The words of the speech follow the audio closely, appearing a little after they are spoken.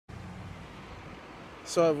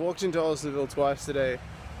So I've walked into Olsenville twice today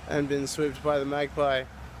and been swooped by the magpie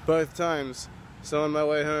both times. So on my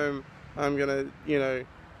way home, I'm gonna,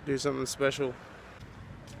 do something special.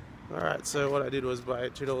 Alright, so what I did was buy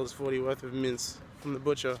 $2.40 worth of mince from the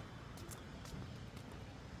butcher.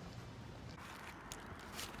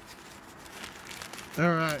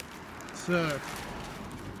 Alright, so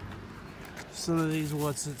some of these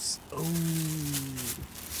Watsits. Oh,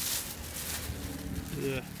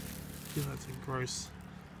 yeah, feel that's a gross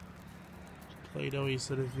Play-Doh-y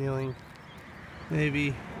sort of feeling.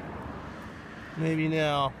 Maybe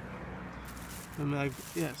now.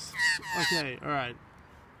 Yes. Okay. All right.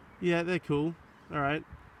 Yeah, they're cool. All right.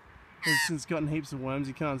 They've since gotten heaps of worms.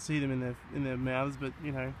 You can't see them in their mouths, but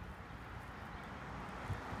you know.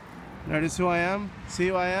 Notice who I am. See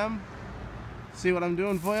who I am. See what I'm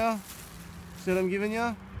doing for you. See what I'm giving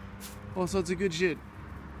you. All sorts of good shit.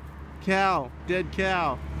 Cow. Dead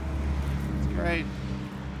cow. It's great.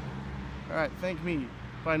 All right. Thank me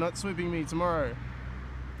by not swooping me tomorrow.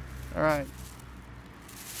 All right.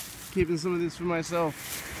 Keeping some of this for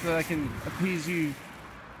myself so that I can appease you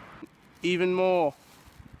even more.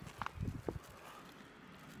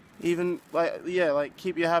 Even like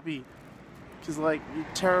keep you happy, because like you're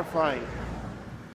terrifying.